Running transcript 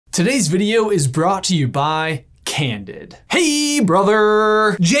Today's video is brought to you by Candid. Hey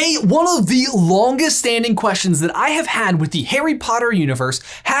brother! Jay, one of the longest standing questions that I have had with the Harry Potter universe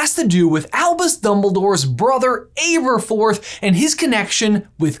has to do with Albus Dumbledore's brother Aberforth and his connection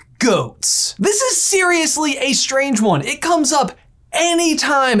with goats. This is seriously a strange one. It comes up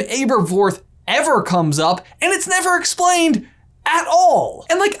anytime Aberforth ever comes up, and it's never explained at all.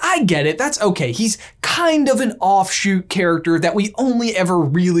 And like, I get it, that's okay. He's kind of an offshoot character that we only ever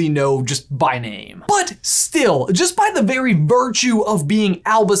really know just by name. But still, just by the very virtue of being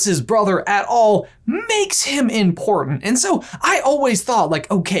Albus's brother at all makes him important. And so I always thought like,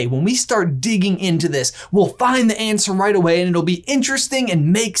 okay, when we start digging into this, we'll find the answer right away and it'll be interesting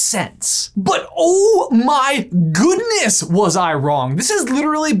and make sense. But oh my goodness, was I wrong. This has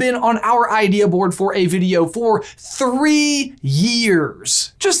literally been on our idea board for a video for 3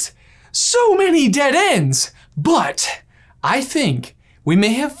 years. Just so many dead ends. But I think we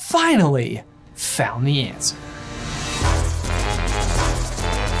may have finally found the answer.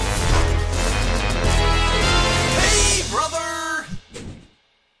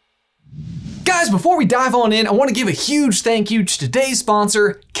 Guys, before we dive on in, I want to give a huge thank you to today's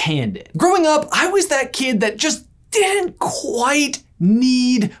sponsor, Candid. Growing up, I was that kid that just didn't quite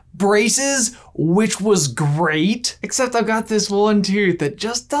need braces, which was great, except I've got this one tooth that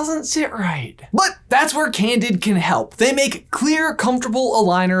just doesn't sit right. But that's where Candid can help. They make clear, comfortable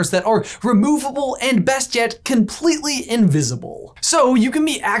aligners that are removable and best yet, completely invisible. So you can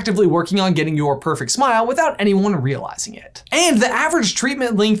be actively working on getting your perfect smile without anyone realizing it. And the average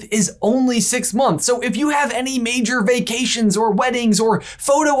treatment length is only 6 months. So if you have any major vacations or weddings or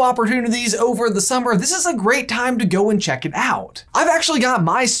photo opportunities over the summer, this is a great time to go and check it out. I've actually got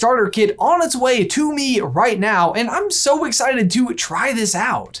my starter kit on its way to me right now, and I'm so excited to try this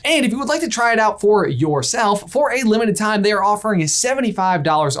out. And if you would like to try it out for yourself, for a limited time, they are offering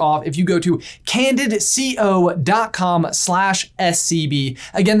 $75 off if you go to candidco.com/SCB.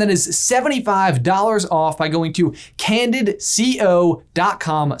 Again, that is $75 off by going to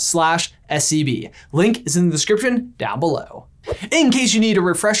candidco.com/SCB. Link is in the description down below. In case you need a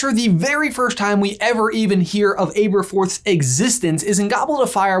refresher, the very first time we ever even hear of Aberforth's existence is in Goblet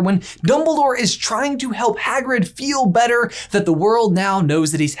of Fire when Dumbledore is trying to help Hagrid feel better that the world now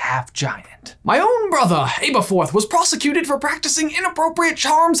knows that he's half giant. My own brother, Aberforth, was prosecuted for practicing inappropriate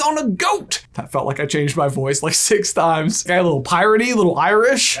charms on a goat. That felt like I changed my voice like 6 times. Got a little piratey, a little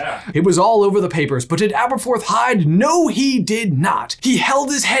Irish. Yeah. It was all over the papers, but did Aberforth hide? No, he did not. He held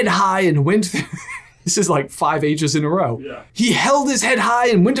his head high and went through This is like 5 H's in a row. Yeah. He held his head high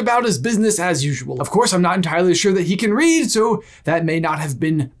and went about his business as usual. Of course, I'm not entirely sure that he can read, so that may not have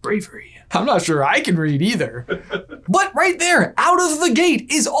been bravery. I'm not sure I can read either. But right there, out of the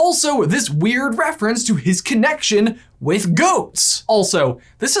gate, is also this weird reference to his connection with goats. Also,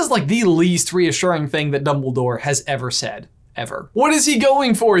 this is like the least reassuring thing that Dumbledore has ever said. Ever. What is he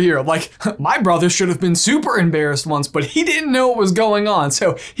going for here? Like, my brother should have been super embarrassed once, but he didn't know what was going on,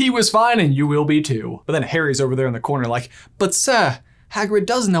 so he was fine and you will be too. But then Harry's over there in the corner like, but sir, Hagrid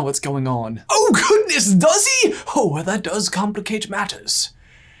does know what's going on. Oh goodness, does he? Oh, that does complicate matters.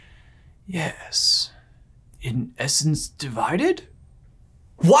 Yes. In essence divided?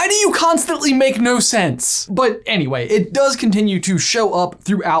 Why do you constantly make no sense? But anyway, it does continue to show up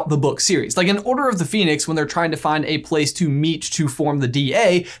throughout the book series. Like in Order of the Phoenix, when they're trying to find a place to meet to form the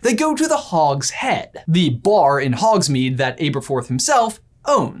DA, they go to the Hog's Head, the bar in Hogsmeade that Aberforth himself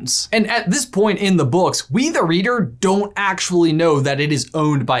owns. And at this point in the books, we the reader don't actually know that it is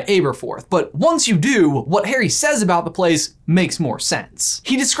owned by Aberforth. But once you do, what Harry says about the place makes more sense.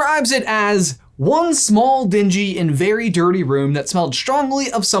 He describes it as one small, dingy, and very dirty room that smelled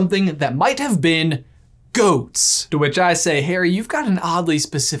strongly of something that might have been goats. To which I say, Harry, you've got an oddly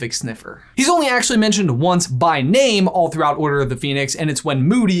specific sniffer. He's only actually mentioned once by name all throughout Order of the Phoenix, and it's when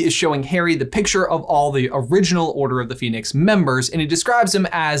Moody is showing Harry the picture of all the original Order of the Phoenix members, and he describes him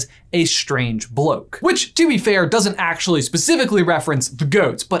as a strange bloke. Which, to be fair, doesn't actually specifically reference the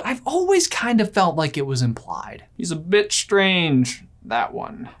goats, but I've always kind of felt like it was implied. He's a bit strange, that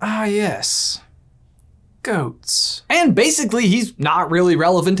one. Ah, yes. Goats. And basically he's not really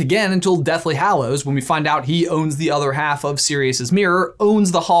relevant again until Deathly Hallows, when we find out he owns the other half of Sirius's Mirror,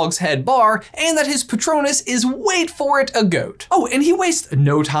 owns the Hog's Head bar, and that his Patronus is, wait for it, a goat. Oh, and he wastes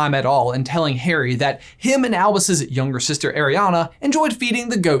no time at all in telling Harry that him and Albus's younger sister Ariana enjoyed feeding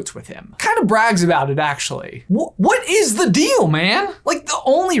the goats with him. Kind of brags about it, actually. What is the deal, man? Like, the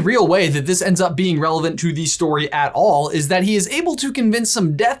only real way that this ends up being relevant to the story at all is that he is able to convince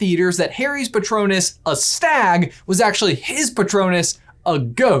some Death Eaters that Harry's Patronus, a stag, was actually his Patronus, a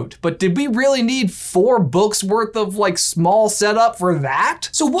goat, but did we really need 4 books worth of like small setup for that?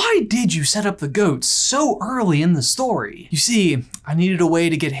 So why did you set up the goats so early in the story? You see, I needed a way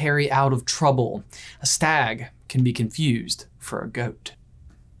to get Harry out of trouble. A stag can be confused for a goat.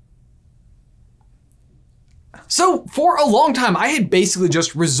 So for a long time, I had basically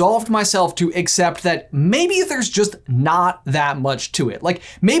just resolved myself to accept that maybe there's just not that much to it. Like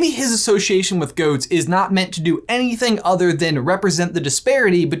maybe his association with goats is not meant to do anything other than represent the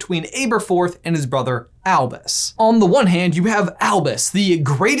disparity between Aberforth and his brother Albus. On the one hand, you have Albus, the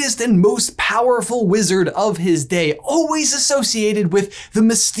greatest and most powerful wizard of his day, always associated with the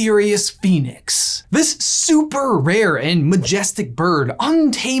mysterious phoenix. This super rare and majestic bird,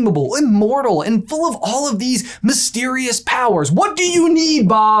 untamable, immortal, and full of all of these mysterious powers. What do you need,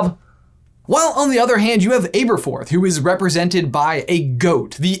 Bob? While on the other hand, you have Aberforth, who is represented by a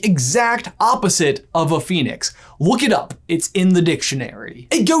goat, the exact opposite of a phoenix. Look it up, it's in the dictionary.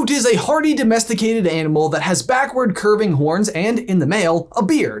 A goat is a hardy domesticated animal that has backward curving horns and, in the male, a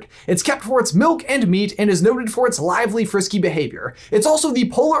beard. It's kept for its milk and meat and is noted for its lively, frisky behavior. It's also the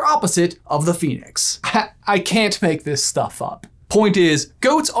polar opposite of the phoenix. I can't make this stuff up. Point is,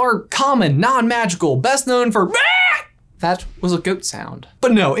 goats are common, non-magical, best known for that was a goat sound.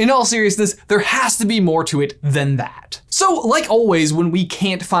 But no, in all seriousness, there has to be more to it than that. So like always, when we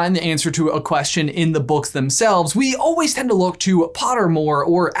can't find the answer to a question in the books themselves, we always tend to look to Pottermore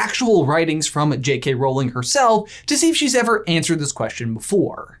or actual writings from J.K. Rowling herself to see if she's ever answered this question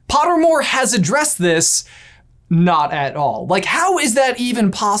before. Pottermore has addressed this. Not at all. Like, how is that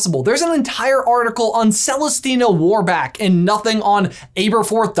even possible? There's an entire article on Celestina Warback and nothing on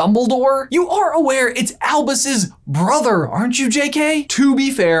Aberforth Dumbledore. You are aware it's Albus's brother, aren't you, JK? To be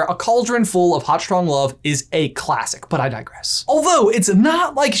fair, A Cauldron Full of Hot Strong Love is a classic, but I digress. Although it's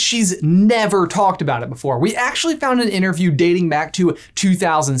not like she's never talked about it before. We actually found an interview dating back to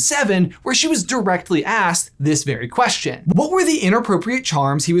 2007 where she was directly asked this very question. What were the inappropriate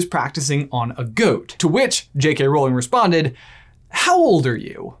charms he was practicing on a goat? To which J.K. Rowling responded, "How old are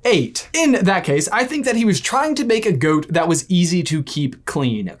you?" 8. In that case, I think that he was trying to make a goat that was easy to keep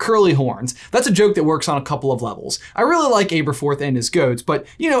clean. Curly horns. That's a joke that works on a couple of levels. I really like Aberforth and his goats, but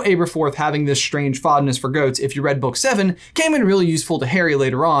you know, Aberforth having this strange fondness for goats, if you read book 7, came in really useful to Harry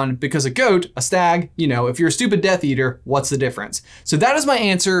later on because a goat, a stag, you know, if you're a stupid Death Eater, what's the difference? So that is my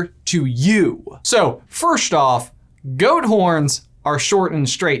answer to you. So first off, goat horns are short and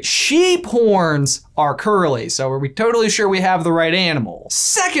straight. Sheep horns are curly, so are we totally sure we have the right animal?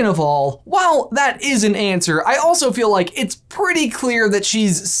 Second of all, while that is an answer, I also feel like it's pretty clear that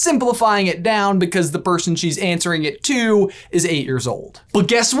she's simplifying it down because the person she's answering it to is 8 years old. But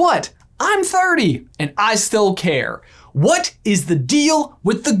guess what? I'm 30 and I still care. What is the deal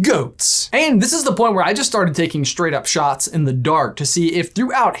with the goats? And this is the point where I just started taking straight up shots in the dark to see if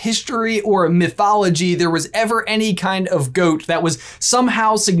throughout history or mythology there was ever any kind of goat that was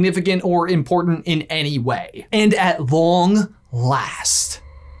somehow significant or important in any way. And at long last,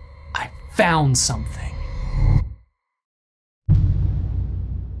 I found something.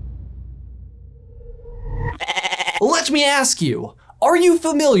 Let me ask you, are you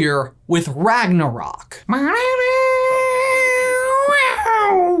familiar with Ragnarok?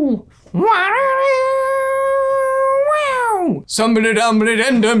 Somebody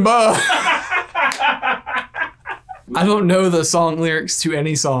I don't know the song lyrics to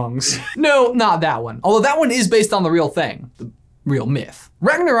any songs. No, not that one. Although that one is based on the real thing, the real myth.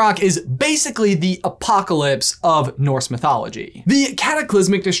 Ragnarok is basically the apocalypse of Norse mythology. The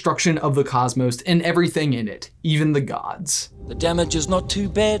cataclysmic destruction of the cosmos and everything in it, even the gods. The damage is not too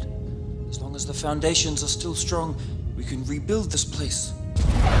bad. As long as the foundations are still strong, we can rebuild this place.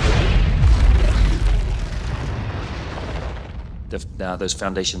 Now those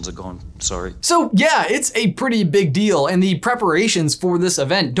foundations are gone, sorry. So yeah, it's a pretty big deal, and the preparations for this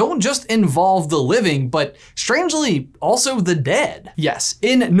event don't just involve the living, but strangely, also the dead. Yes,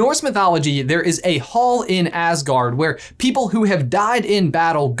 in Norse mythology, there is a hall in Asgard where people who have died in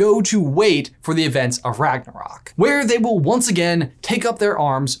battle go to wait for the events of Ragnarok, where they will once again take up their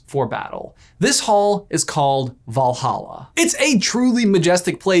arms for battle. This hall is called Valhalla. It's a truly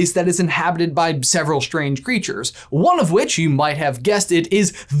majestic place that is inhabited by several strange creatures, one of which, you might have guessed it,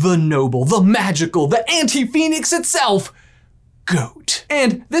 is the noble, the magical, the anti-phoenix itself, goat.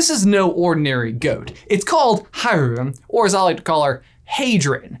 And this is no ordinary goat. It's called Hyrun, or as I like to call her,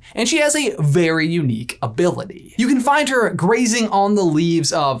 Hadron, and she has a very unique ability. You can find her grazing on the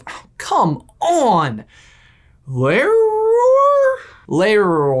leaves of, come on, Leror?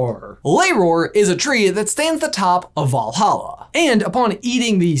 Leror is a tree that stands at the top of Valhalla. And upon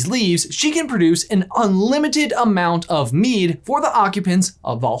eating these leaves, she can produce an unlimited amount of mead for the occupants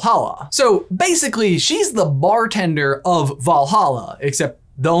of Valhalla. So basically, she's the bartender of Valhalla, except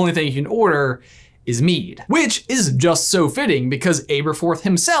the only thing you can order is mead, which is just so fitting because Aberforth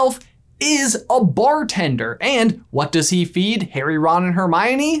himself is a bartender. And what does he feed Harry, Ron, and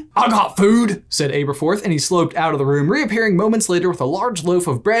Hermione? "I got food," said Aberforth, and he sloped out of the room, reappearing moments later with a large loaf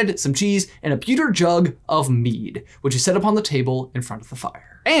of bread, some cheese, and a pewter jug of mead, which he set upon the table in front of the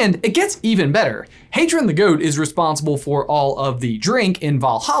fire. And it gets even better. Hadrian the Goat is responsible for all of the drink in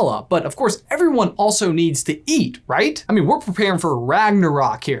Valhalla, but of course everyone also needs to eat, right? I mean, we're preparing for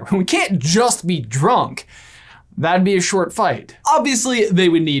Ragnarok here. We can't just be drunk. That'd be a short fight. Obviously, they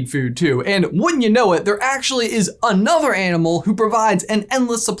would need food too, and wouldn't you know it, there actually is another animal who provides an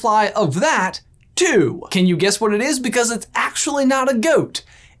endless supply of that too. Can you guess what it is? Because it's actually not a goat.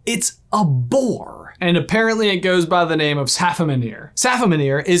 It's a boar. And apparently it goes by the name of Safamir.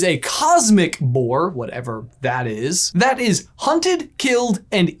 Safamir is a cosmic boar, whatever that is hunted, killed,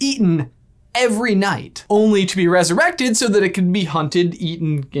 and eaten every night, only to be resurrected so that it can be hunted,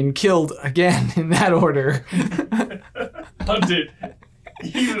 eaten, and killed again in that order. Hunted,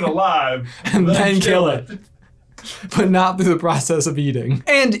 eat it alive, and then kill it. But not through the process of eating.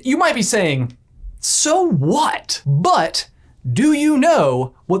 And you might be saying, so what? But do you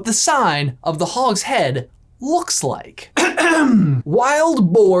know what the sign of the hog's head looks like?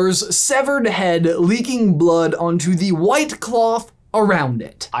 Wild boar's severed head leaking blood onto the white cloth around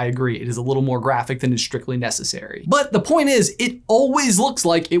it. I agree, it is a little more graphic than is strictly necessary. But the point is, it always looks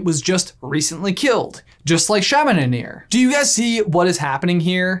like it was just recently killed, just like Safamir. Do you guys see what is happening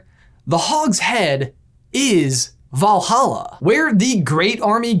here? The hog's head is Valhalla, where the great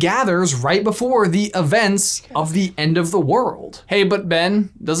army gathers right before the events of the end of the world. Hey, but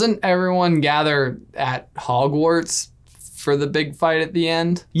Ben, doesn't everyone gather at Hogwarts for the big fight at the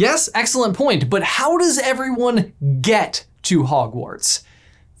end? Yes, excellent point, but how does everyone get to Hogwarts?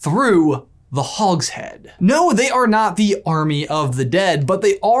 Through the Hog's Head. No, they are not the army of the dead, but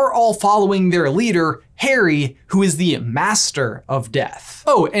they are all following their leader, Harry, who is the master of death.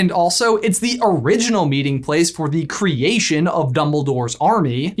 Oh, and also it's the original meeting place for the creation of Dumbledore's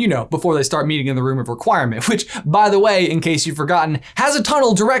army, you know, before they start meeting in the Room of Requirement, which, by the way, in case you've forgotten, has a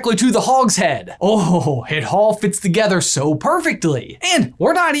tunnel directly to the Hog's Head. Oh, it all fits together so perfectly. And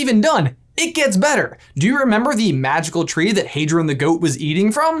we're not even done. It gets better. Do you remember the magical tree that Hadrian the Goat was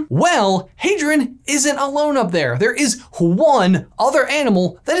eating from? Well, Hadrian isn't alone up there. There is one other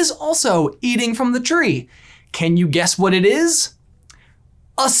animal that is also eating from the tree. Can you guess what it is?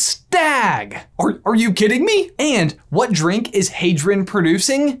 A stag. Are you kidding me? And what drink is Hadrian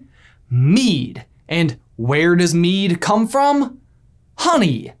producing? Mead. And where does mead come from?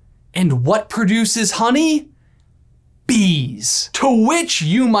 Honey. And what produces honey? Bees. To which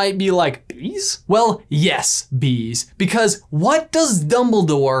you might be like, bees? Well, yes, bees. Because what does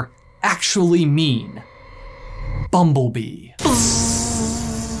Dumbledore actually mean? Bumblebee.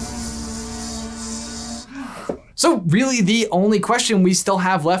 So really the only question we still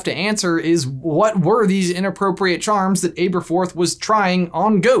have left to answer is what were these inappropriate charms that Aberforth was trying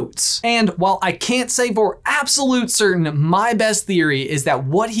on goats? And while I can't say for absolute certain, my best theory is that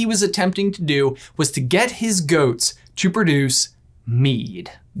what he was attempting to do was to get his goats to produce mead,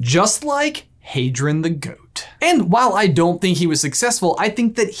 just like Hadrian the Goat. And while I don't think he was successful, I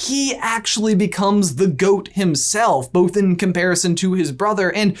think that he actually becomes the goat himself, both in comparison to his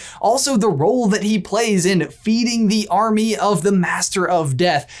brother and also the role that he plays in feeding the army of the Master of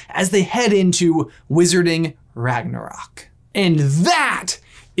Death as they head into Wizarding Ragnarok. And that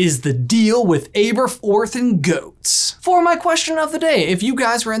is the deal with Aberforth and goats. For my question of the day, if you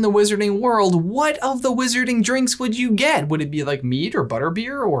guys were in the wizarding world, what of the wizarding drinks would you get? Would it be like mead or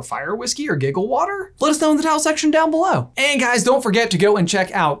butterbeer or fire whiskey or giggle water? Let us know in the tile section down below. And guys, don't forget to go and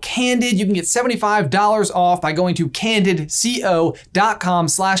check out Candid. You can get $75 off by going to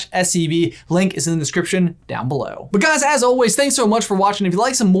candidco.com/SCB. Link is in the description down below. But guys, as always, thanks so much for watching. If you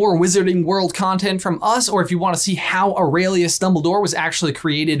like some more Wizarding World content from us, or if you want to see how Aurelius Dumbledore was actually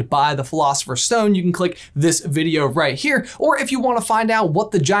created by the Philosopher's Stone, you can click this video right here. Or if you want to find out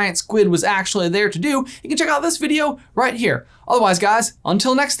what the giant squid was actually there to do, you can check out this video right here. Otherwise, guys,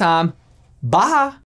 until next time, bye.